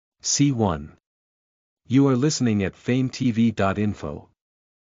C1. You are listening at famvetv.info.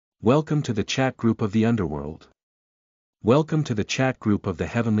 Welcome to the chat group of the underworld. Welcome to the chat group of the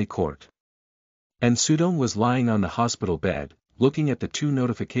heavenly court. And Sudong was lying on the hospital bed, looking at the two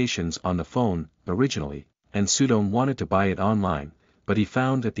notifications on the phone. Originally, and Sudong wanted to buy it online, but he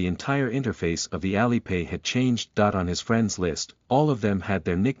found that the entire interface of the Alipay had changed. On his friends list, all of them had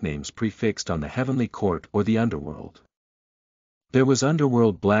their nicknames prefixed on the heavenly court or the underworld. There was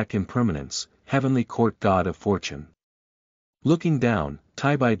Underworld Black Impermanence, Heavenly Court God of Fortune. Looking down,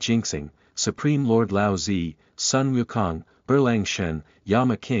 Taibai Jinxing, Supreme Lord Lao Zi, Sun Wukong, Berlang Shen,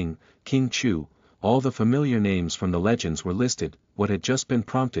 Yama King, King Chu, all the familiar names from the legends were listed. What had just been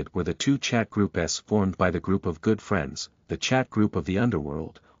prompted were the two chat groups formed by the group of good friends, the chat group of the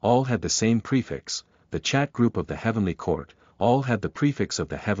underworld, all had the same prefix, the chat group of the heavenly court, all had the prefix of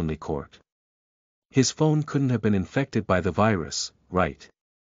the heavenly court. His phone couldn't have been infected by the virus, right?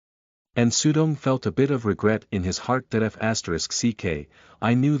 And Sudong felt a bit of regret in his heart that **CK,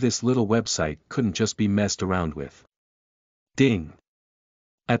 I knew this little website couldn't just be messed around with. Ding!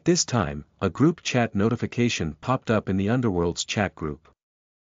 At this time, a group chat notification popped up in the Underworld's chat group.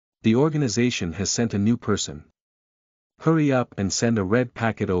 The organization has sent a new person. Hurry up and send a red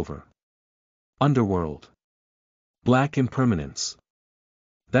packet over. Underworld. Black Impermanence.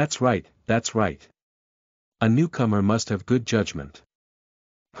 That's right, that's right. A newcomer must have good judgment.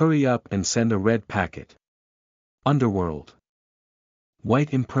 Hurry up and send a red packet. Underworld.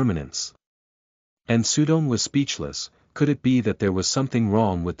 White Impermanence. And Sudong was speechless. Could it be that there was something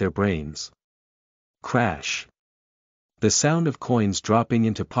wrong with their brains? Crash. The sound of coins dropping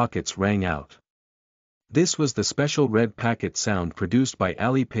into pockets rang out. This was the special red packet sound produced by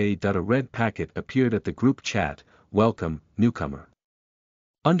Alipay. A red packet appeared at the group chat. Welcome, newcomer.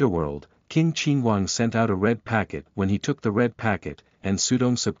 Underworld. King Qingguang sent out a red packet. When he took the red packet, and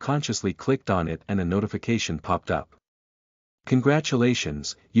Sudong subconsciously clicked on it and a notification popped up.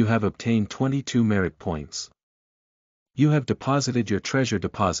 Congratulations, you have obtained 22 merit points. You have deposited your treasure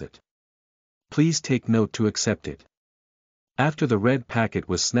deposit. Please take note to accept it. After the red packet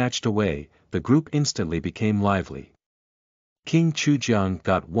was snatched away, the group instantly became lively. King Chujiang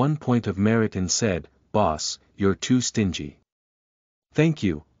got 1 point of merit and said, Boss, you're too stingy. Thank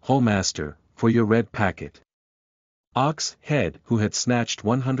you, Whole Master, for your red packet. Ox Head, who had snatched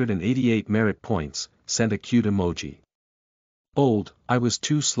 188 merit points, sent a cute emoji. Old, I was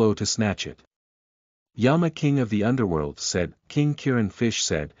too slow to snatch it. Yama King of the Underworld said. King Kirin Fish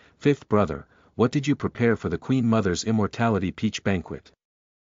said, Fifth brother, what did you prepare for the Queen Mother's immortality peach banquet?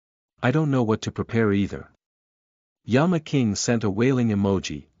 I don't know what to prepare either. Yama King sent a wailing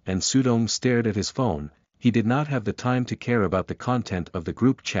emoji, and Sudong stared at his phone. He did not have the time to care about the content of the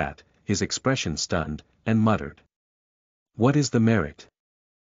group chat, his expression stunned, and muttered. What is the merit?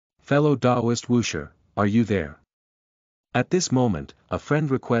 Fellow Daoist Wuxia, are you there? At this moment, a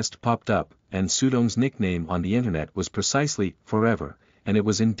friend request popped up, and Sudong's nickname on the internet was precisely, Forever, and it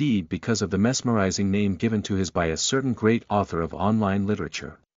was indeed because of the mesmerizing name given to his by a certain great author of online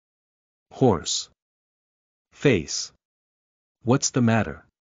literature. Horse. Face. What's the matter?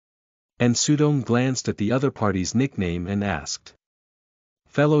 And Sudong glanced at the other party's nickname and asked.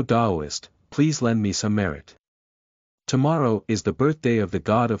 Fellow Daoist, please lend me some merit. Tomorrow is the birthday of the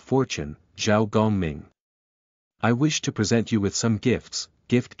God of Fortune, Zhao Gongming. I wish to present you with some gifts,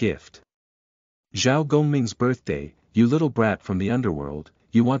 gift. Zhao Gongming's birthday, you little brat from the underworld,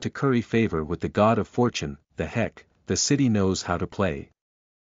 you want to curry favor with the God of Fortune, the heck, the city knows how to play.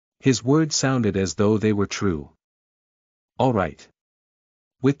 His words sounded as though they were true. All right.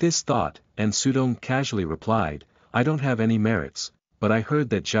 With this thought, and Sudong casually replied, I don't have any merits, but I heard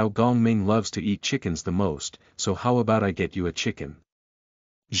that Zhao Gongming loves to eat chickens the most, so how about I get you a chicken?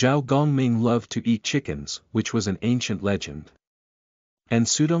 Zhao Gongming loved to eat chickens, which was an ancient legend. And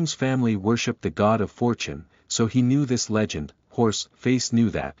Sudong's family worshipped the God of Fortune, so he knew this legend. Horse Face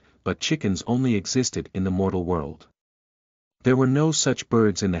knew that, but chickens only existed in the mortal world. There were no such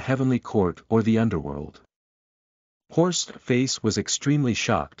birds in the heavenly court or the underworld. Horse Face was extremely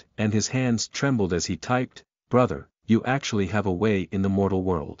shocked, and his hands trembled as he typed, Brother, you actually have a way in the mortal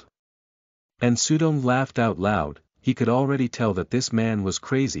world. And Sudong laughed out loud. He could already tell that this man was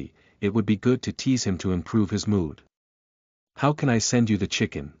crazy. It would be good to tease him to improve his mood. How can I send you the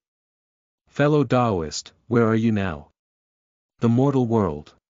chicken? Fellow Daoist, where are you now? The mortal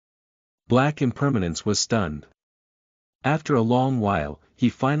world. Black Impermanence was stunned. After a long while, he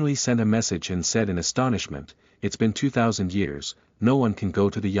finally sent a message and said in astonishment, It's been 2,000 years, no one can go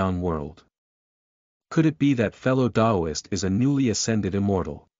to the Yang world. Could it be that fellow Daoist is a newly ascended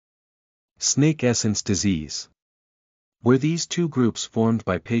immortal? Snake Essence Disease. Were these two groups formed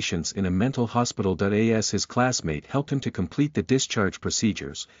by patients in a mental hospital? As his classmate helped him to complete the discharge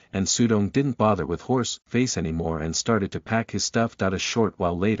procedures, and Sudong didn't bother with Horse Face anymore and started to pack his stuff. A short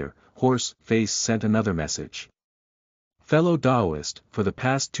while later, Horse Face sent another message. Fellow Taoist, for the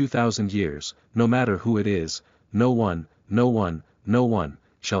past 2,000 years, no matter who it is, no one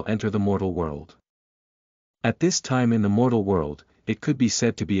shall enter the mortal world. At this time in the mortal world, it could be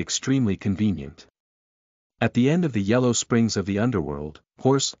said to be extremely convenient. At the end of the yellow springs of the underworld,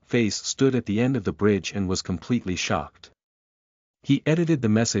 Horse Face stood at the end of the bridge and was completely shocked. He edited the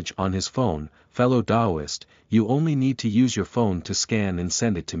message on his phone. Fellow Taoist, you only need to use your phone to scan and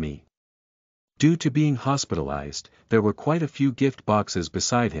send it to me. Due to being hospitalized, there were quite a few gift boxes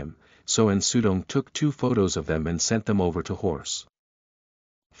beside him, so Sudong took 2 photos of them and sent them over to Horse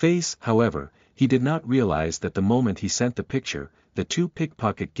Face. However, he did not realize that the moment he sent the picture, the 2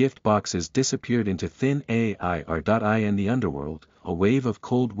 pickpocket gift boxes disappeared into thin air. In the underworld, a wave of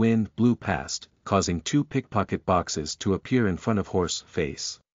cold wind blew past, causing 2 pickpocket boxes to appear in front of Horse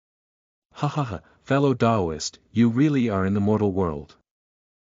Face. Ha ha ha, fellow Taoist, you really are in the mortal world.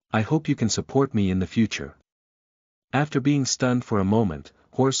 I hope you can support me in the future. After being stunned for a moment,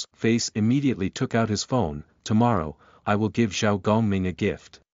 Horse Face immediately took out his phone. Tomorrow, I will give Zhao Gongming a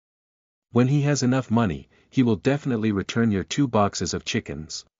gift. When he has enough money, he will definitely return your 2 boxes of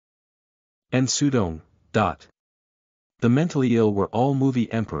chickens. And Sudong. The mentally ill were all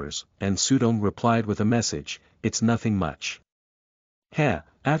movie emperors, and Sudong replied with a message, it's nothing much.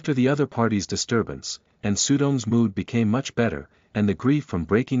 After the other party's disturbance, and Sudong's mood became much better, and the grief from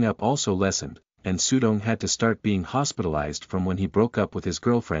breaking up also lessened, and Sudong had to start being hospitalized from when he broke up with his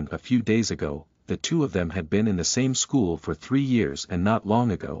girlfriend a few days ago. The 2 of them had been in the same school for 3 years, and not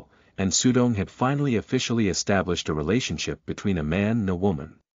long ago, and Sudong had finally officially established a relationship between a man and a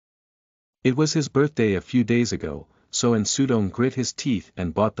woman. It was his birthday a few days ago, so Sudong grit his teeth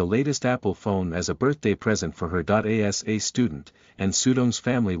and bought the latest Apple phone as a birthday present for her. As a student, and Sudong's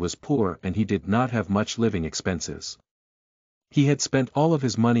family was poor and he did not have much living expenses. He had spent all of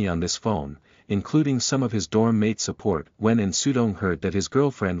his money on this phone, including some of his dorm mate support. When Sudong heard that his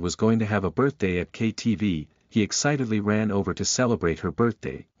girlfriend was going to have a birthday at KTV, he excitedly ran over to celebrate her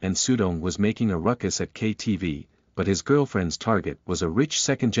birthday, and Sudong was making a ruckus at KTV, but his girlfriend's target was a rich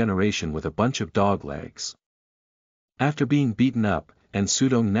second generation with a bunch of dog legs. After being beaten up,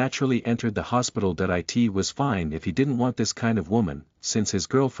 Sudong naturally entered the hospital. It was fine if he didn't want this kind of woman, since his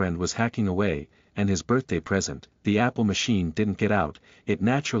girlfriend was hacking away, and his birthday present, the Apple machine, didn't get out. It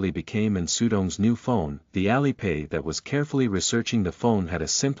naturally became Sudong's new phone. The Alipay that was carefully researching the phone had a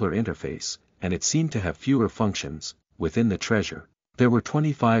simpler interface, and it seemed to have fewer functions. Within the treasure, there were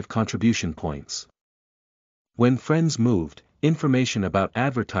 25 contribution points. When friends moved, information about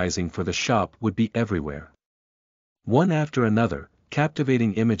advertising for the shop would be everywhere. One after another,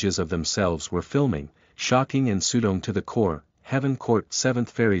 captivating images of themselves were filming, shocking Sudong to the core. Heaven Court 7th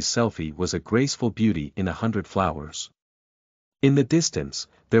Fairy's selfie was a graceful beauty in 100 flowers. In the distance,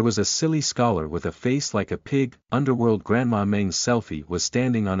 there was a silly scholar with a face like a pig. Underworld Grandma Meng's selfie was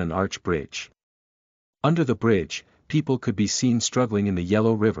standing on an arch bridge. Under the bridge, people could be seen struggling in the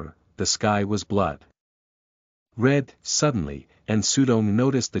yellow river. The sky was blood red. Suddenly, Sudong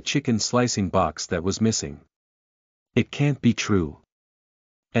noticed the chicken slicing box that was missing. It can't be true.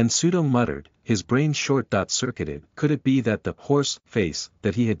 Sudong muttered, his brain short-circuited. Could it be that the Horse Face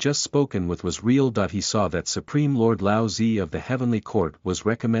that he had just spoken with was real? He saw that Supreme Lord Lao Zi of the Heavenly Court was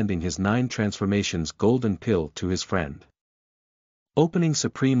recommending his 9 transformations golden pill to his friend. Opening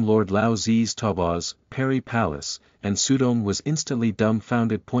Supreme Lord Lao Zi's Tawaz, Peri Palace, Sudong was instantly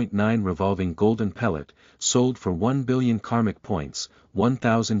dumbfounded. 9 revolving golden pellet, sold for 1 billion karmic points,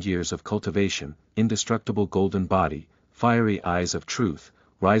 1,000 years of cultivation, indestructible golden body, fiery eyes of truth.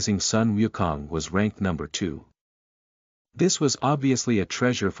 Rising Sun Wukong was ranked number 2. This was obviously a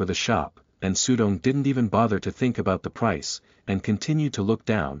treasure for the shop, Sudong didn't even bother to think about the price, and continued to look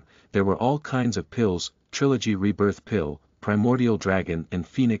down. There were all kinds of pills: Trilogy Rebirth Pill, Primordial Dragon and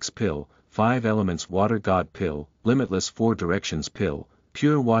Phoenix Pill, 5 Elements Water God Pill, Limitless 4 Directions Pill,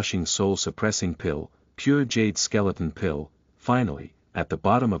 Pure Washing Soul Suppressing Pill, Pure Jade Skeleton Pill. Finally, at the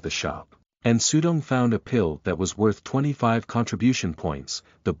bottom of the shop, Sudong found a pill that was worth 25 contribution points,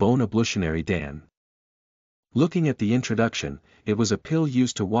 the Bone Ablutionary Dan. Looking at the introduction, it was a pill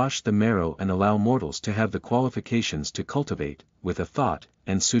used to wash the marrow and allow mortals to have the qualifications to cultivate. With a thought,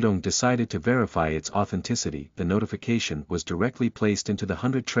 Sudong decided to verify its authenticity. The notification was directly placed into the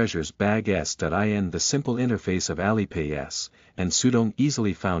 100 Treasures Bag S.in the simple interface of Alipay S, Sudong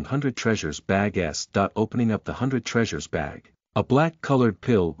easily found 100 Treasures Bag S. Opening up the 100 Treasures Bag, a black-colored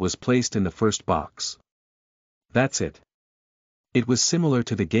pill was placed in the first box. That's it. It was similar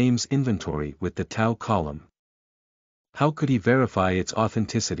to the game's inventory with the Tau column. How could he verify its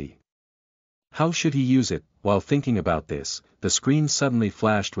authenticity? How should he use it? While thinking about this, the screen suddenly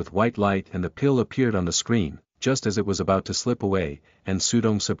flashed with white light and the pill appeared on the screen, just as it was about to slip away, and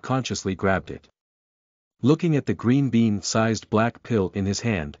Sudong subconsciously grabbed it. Looking at the green bean-sized black pill in his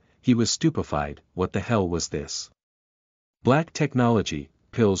hand, he was stupefied. What the hell was this? Black technology.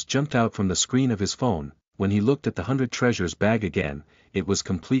 Pills jumped out from the screen of his phone. When he looked at the 100 treasures bag again, it was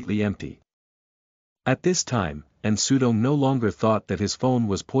completely empty. At this time, and Sudong no longer thought that his phone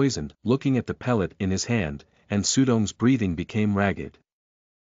was poisoned. Looking at the pellet in his hand, and Sudong's breathing became ragged.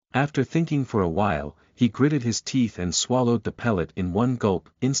 After thinking for a while, he gritted his teeth and swallowed the pellet in one gulp.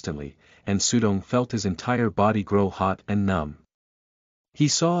 Instantly, and Sudong felt his entire body grow hot and numb. He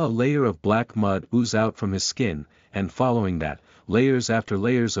saw a layer of black mud ooze out from his skin, and following that, layers after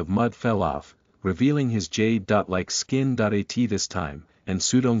layers of mud fell off, revealing his jade-like skin. At this time, and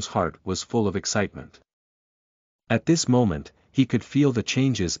Sudong's heart was full of excitement. At this moment, he could feel the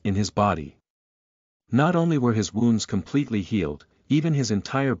changes in his body. Not only were his wounds completely healed, even his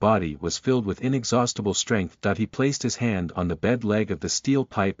entire body was filled with inexhaustible strength. He placed his hand on the bed leg of the steel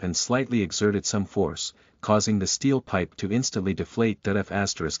pipe and slightly exerted some force, causing the steel pipe to instantly deflate.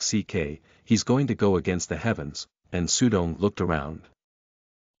 *CK, he's going to go against the heavens, and Sudong looked around.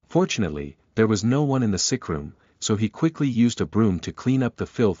 Fortunately, there was no one in the sick room, so he quickly used a broom to clean up the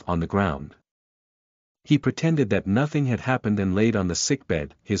filth on the ground. He pretended that nothing had happened and laid on the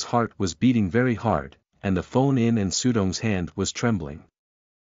sickbed. His heart was beating very hard, and the phone in Sudong's hand was trembling.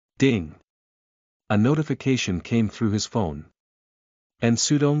 Ding! A notification came through his phone. And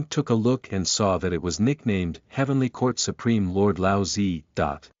Sudong took a look and saw that it was nicknamed Heavenly Court Supreme Lord Lao Zi.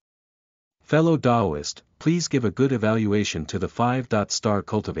 Fellow Taoist, please give a good evaluation to the 5-star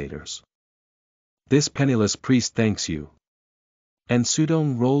cultivators. This penniless priest thanks you. And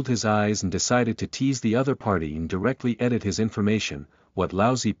Sudong rolled his eyes and decided to tease the other party and directly edit his information. What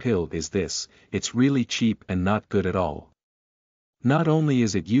lousy pill is this? It's really cheap and not good at all. Not only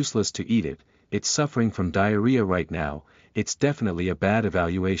is it useless to eat it, it's suffering from diarrhea right now. It's definitely a bad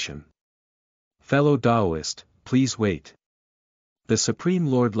evaluation. Fellow Taoist, please wait. The Supreme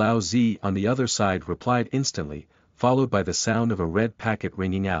Lord Lao Zi on the other side replied instantly, followed by the sound of a red packet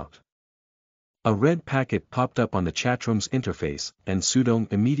ringing out. A red packet popped up on the chatroom's interface, and Sudong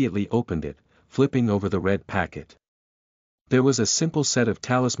immediately opened it, flipping over the red packet. There was a simple set of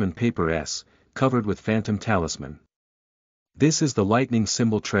talisman paper covered with phantom talisman. This is the lightning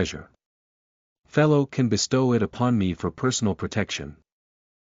symbol treasure. Fellow can bestow it upon me for personal protection.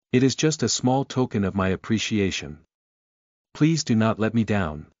 It is just a small token of my appreciation. Please do not let me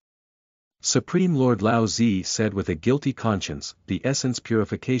down. Supreme Lord Lao Zi said with a guilty conscience. The essence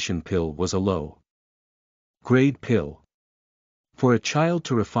purification pill was a low-grade pill. For a child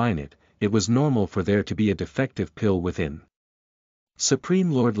to refine it, it was normal for there to be a defective pill within.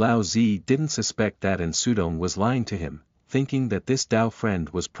 Supreme Lord Lao Zi didn't suspect that, and Sudong was lying to him, thinking that this Tao friend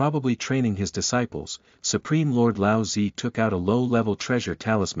was probably training his disciples. Supreme Lord Lao Zi took out a low-level treasure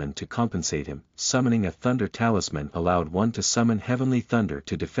talisman to compensate him. Summoning a thunder talisman allowed one to summon heavenly thunder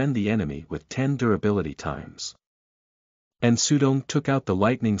to defend the enemy with 10 durability times. And Sudong took out the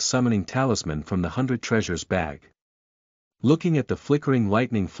lightning summoning talisman from the 100 treasures bag. Looking at the flickering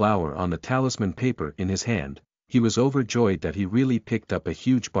lightning flower on the talisman paper in his hand, he was overjoyed that he really picked up a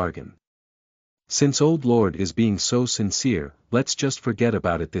huge bargain. Since old Lord is being so sincere, let's just forget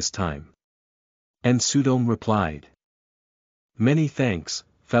about it this time. And Sudong replied. Many thanks,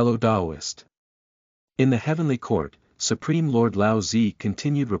 fellow Taoist. In the heavenly court, Supreme Lord Lao Zi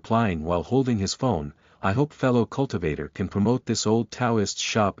continued replying while holding his phone. I hope fellow cultivator can promote this old Taoist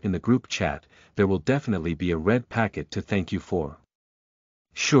shop in the group chat. There will definitely be a red packet to thank you for.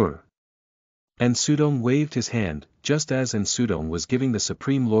 Sure. And Sudong waved his hand, just as Sudong was giving the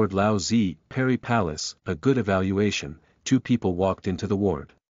Supreme Lord Lao Zi, Peri Palace, a good evaluation. 2 people walked into the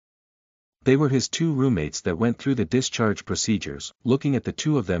ward. They were his 2 roommates that went through the discharge procedures. Looking at the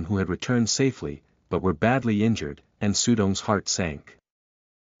 2 of them who had returned safely, but were badly injured, and Sudong's heart sank.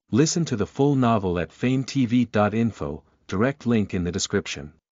 Listen to the full novel at famvetv.info, direct link in the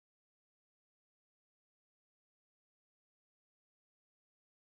description.